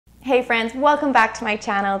Hey friends, welcome back to my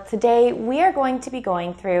channel. Today we are going to be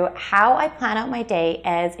going through how I plan out my day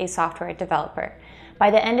as a software developer.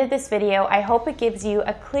 By the end of this video, I hope it gives you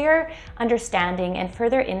a clear understanding and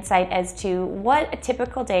further insight as to what a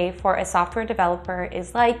typical day for a software developer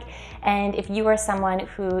is like, and if you are someone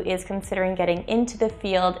who is considering getting into the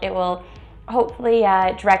field, it will hopefully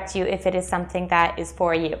direct you if it is something that is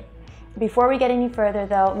for you. Before we get any further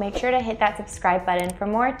though, make sure to hit that subscribe button for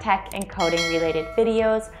more tech and coding related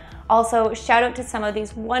videos. Also, shout out to some of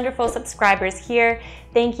these wonderful subscribers here.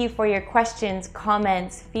 Thank you for your questions,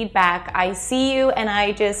 comments, feedback. I see you and I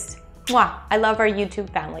love our YouTube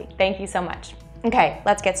family. Thank you so much. Okay,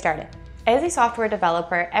 let's get started. As a software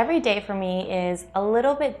developer, every day for me is a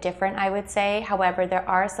little bit different, I would say. However, there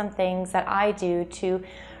are some things that I do to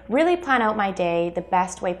really plan out my day the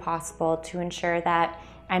best way possible to ensure that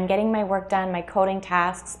I'm getting my work done, my coding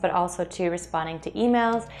tasks, but also to responding to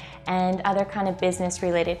emails and other kind of business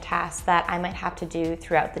related tasks that I might have to do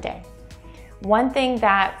throughout the day. One thing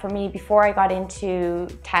that for me, before I got into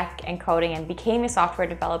tech and coding and became a software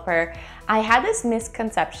developer, I had this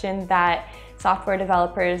misconception that software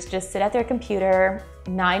developers just sit at their computer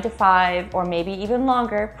 9 to 5 or maybe even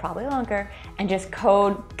longer, probably longer, and just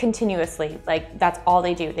code continuously. Like that's all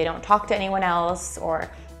they do. They don't talk to anyone else or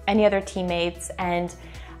any other teammates. And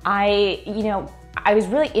I was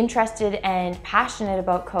really interested and passionate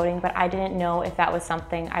about coding, but I didn't know if that was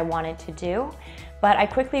something I wanted to do. But I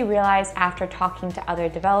quickly realized after talking to other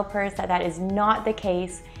developers that that is not the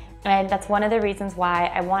case. And that's one of the reasons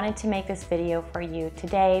why I wanted to make this video for you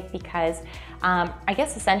today, because I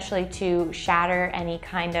guess essentially to shatter any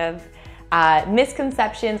kind of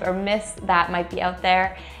misconceptions or myths that might be out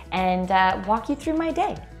there and walk you through my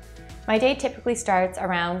day. My day typically starts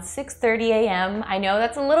around 6:30 a.m. I know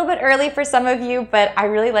that's a little bit early for some of you, but I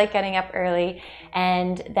really like getting up early.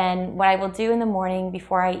 And then what I will do in the morning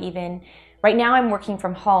before right now I'm working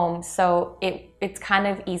from home, so it's kind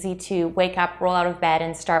of easy to wake up, roll out of bed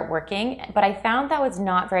and start working. But I found that was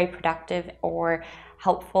not very productive or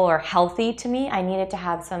helpful or healthy to me. I needed to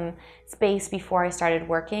have some space before I started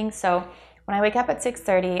working. So when I wake up at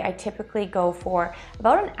 6:30, I typically go for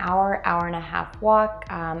about an hour and a half walk.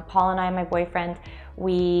 Paul and I, my boyfriend,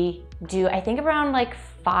 we do, I think around like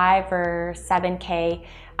 5 or 7K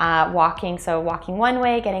walking. So walking one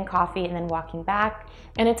way, getting coffee, and then walking back.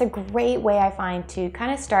 And it's a great way, I find, to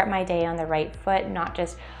kind of start my day on the right foot, not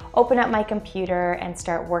just open up my computer and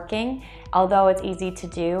start working. Although it's easy to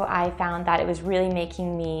do, I found that it was really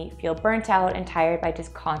making me feel burnt out and tired by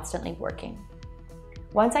just constantly working.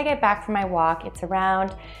 Once I get back from my walk, it's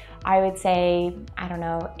around, I would say,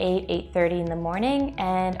 8:30 in the morning,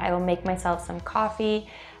 and I will make myself some coffee,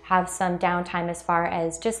 have some downtime as far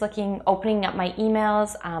as just opening up my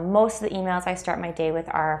emails. Most of the emails I start my day with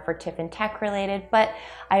are for TIFF and tech related, but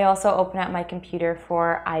I also open up my computer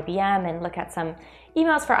for IBM and look at some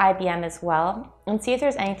emails for IBM as well and see if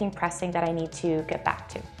there's anything pressing that I need to get back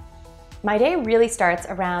to. My day really starts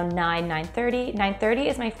around 9:30. 9:30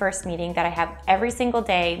 is my first meeting that I have every single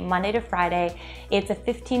day, Monday to Friday. It's a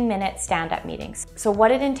 15-minute stand-up meeting. So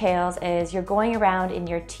what it entails is you're going around in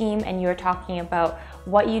your team and you're talking about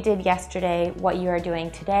what you did yesterday, what you are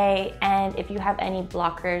doing today, and if you have any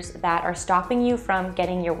blockers that are stopping you from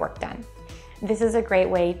getting your work done. This is a great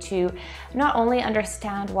way to not only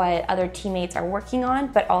understand what other teammates are working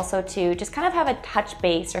on, but also to just kind of have a touch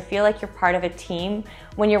base or feel like you're part of a team.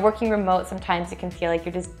 When you're working remote, sometimes it can feel like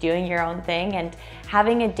you're just doing your own thing, and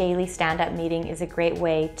having a daily stand-up meeting is a great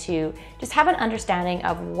way to just have an understanding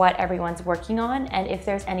of what everyone's working on and if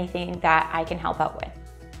there's anything that I can help out with.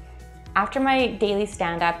 After my daily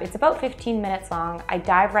stand-up, it's about 15 minutes long. I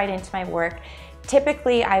dive right into my work.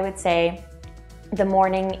 Typically, I would say the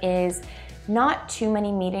morning is not too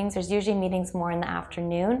many meetings. There's usually meetings more in the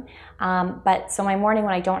afternoon. So my morning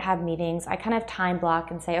when I don't have meetings, I kind of time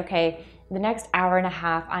block and say, okay, the next hour and a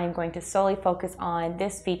half, I am going to solely focus on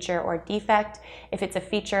this feature or defect. If it's a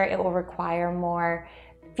feature, it will require more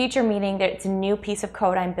feature meeting, that it's a new piece of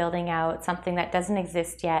code I'm building out, something that doesn't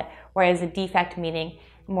exist yet, whereas a defect meeting,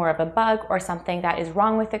 more of a bug or something that is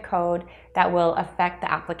wrong with the code that will affect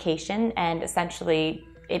the application and essentially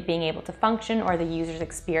it being able to function or the user's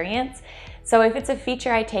experience. So if it's a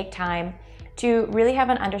feature, I take time to really have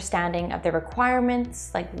an understanding of the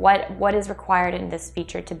requirements, like what is required in this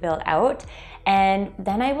feature to build out, and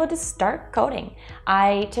then I will just start coding.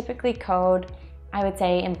 I typically code, I would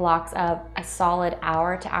say, in blocks of a solid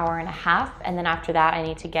hour to hour and a half, and then after that I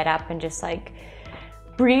need to get up and just like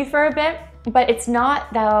breathe for a bit. But it's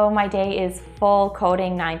not, though, my day is full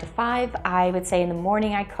coding 9 to 5. I would say in the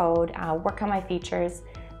morning I code, work on my features.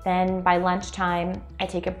 Then by lunchtime, I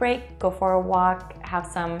take a break, go for a walk, have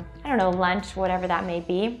some, I don't know, lunch, whatever that may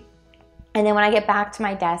be. And then when I get back to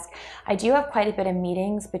my desk, I do have quite a bit of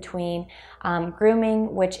meetings between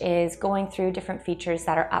grooming, which is going through different features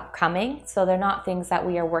that are upcoming. So they're not things that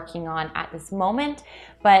we are working on at this moment,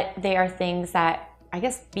 but they are things that, I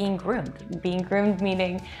guess, being groomed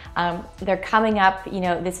meaning they're coming up. You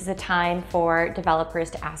know, this is a time for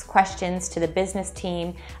developers to ask questions to the business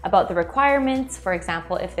team about the requirements. For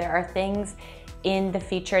example, if there are things in the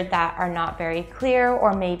feature that are not very clear,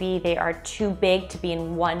 or maybe they are too big to be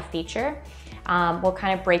in one feature, we'll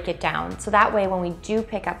kind of break it down. So that way, when we do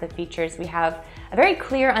pick up the features, we have a very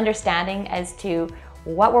clear understanding as to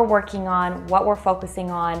what we're working on, what we're focusing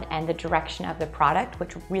on, and the direction of the product,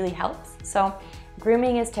 which really helps. So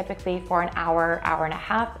grooming is typically for an hour, hour and a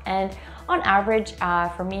half, and on average,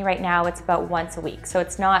 for me right now, it's about once a week. So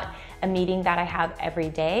it's not a meeting that I have every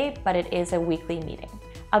day, but it is a weekly meeting.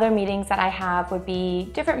 Other meetings that I have would be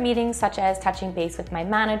different meetings, such as touching base with my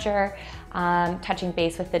manager, touching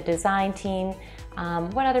base with the design team.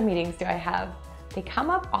 What other meetings do I have? They come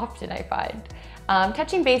up often, I find.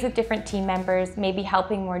 Touching base with different team members, maybe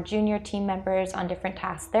helping more junior team members on different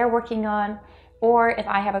tasks they're working on, or if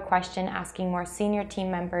I have a question, asking more senior team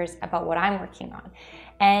members about what I'm working on.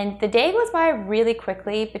 And the day goes by really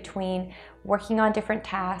quickly between working on different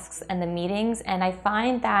tasks and the meetings, and I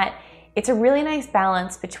find that it's a really nice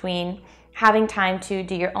balance between having time to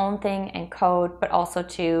do your own thing and code, but also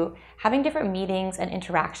to having different meetings and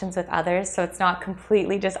interactions with others, so it's not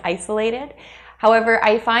completely just isolated. However,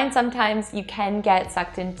 I find sometimes you can get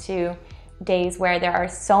sucked into days where there are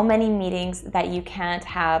so many meetings that you can't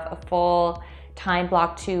have a full time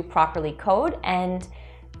block to properly code. And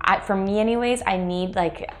for me anyways, I need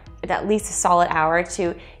like at least a solid hour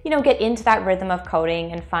to, get into that rhythm of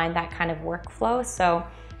coding and find that kind of workflow. So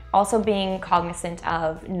also being cognizant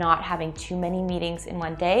of not having too many meetings in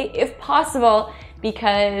one day, if possible,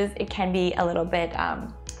 because it can be a little bit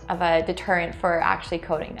of a deterrent for actually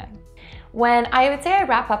coding them. When I would say I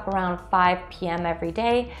wrap up around 5 p.m. every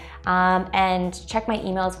day and check my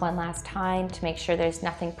emails one last time to make sure there's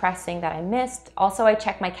nothing pressing that I missed. Also, I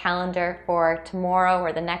check my calendar for tomorrow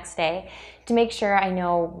or the next day to make sure I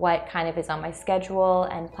know what kind of is on my schedule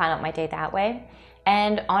and plan out my day that way.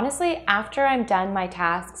 And honestly, after I'm done my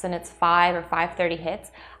tasks and it's 5 or 5:30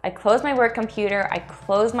 hits, I close my work computer, I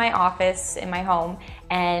close my office in my home,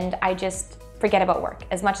 and I just forget about work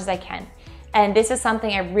as much as I can. And this is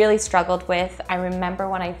something I really struggled with. I remember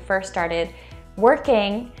when I first started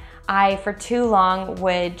working, I for too long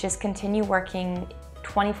would just continue working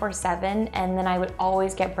 24/7, and then I would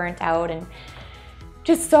always get burnt out and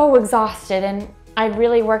just so exhausted. And I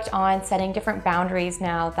really worked on setting different boundaries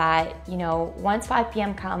now that, once 5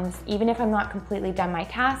 p.m. comes, even if I'm not completely done my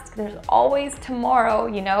task, there's always tomorrow,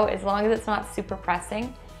 as long as it's not super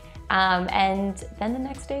pressing. And then the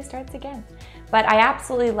next day starts again. But I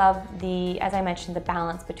absolutely love as I mentioned, the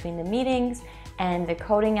balance between the meetings and the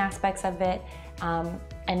coding aspects of it. And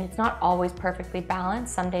it's not always perfectly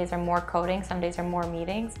balanced. Some days are more coding, some days are more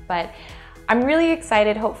meetings, but I'm really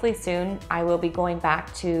excited. Hopefully soon I will be going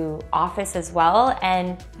back to office as well,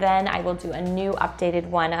 and then I will do a new updated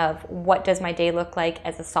one of what does my day look like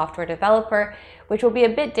as a software developer, which will be a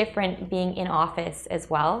bit different being in office as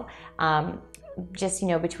well. Just,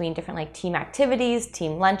 between different team activities,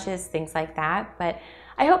 team lunches, things like that. But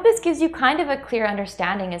I hope this gives you kind of a clear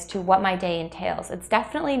understanding as to what my day entails. It's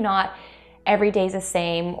definitely not every day's the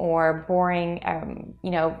same or boring,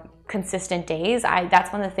 consistent days.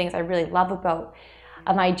 That's one of the things I really love about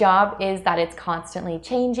my job, is that it's constantly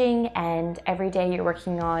changing and every day you're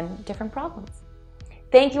working on different problems.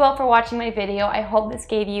 Thank you all for watching my video. I hope this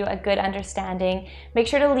gave you a good understanding. Make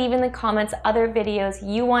sure to leave in the comments other videos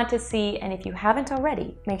you want to see, and if you haven't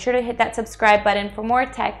already, make sure to hit that subscribe button for more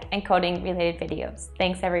tech and coding related videos.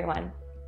 Thanks everyone.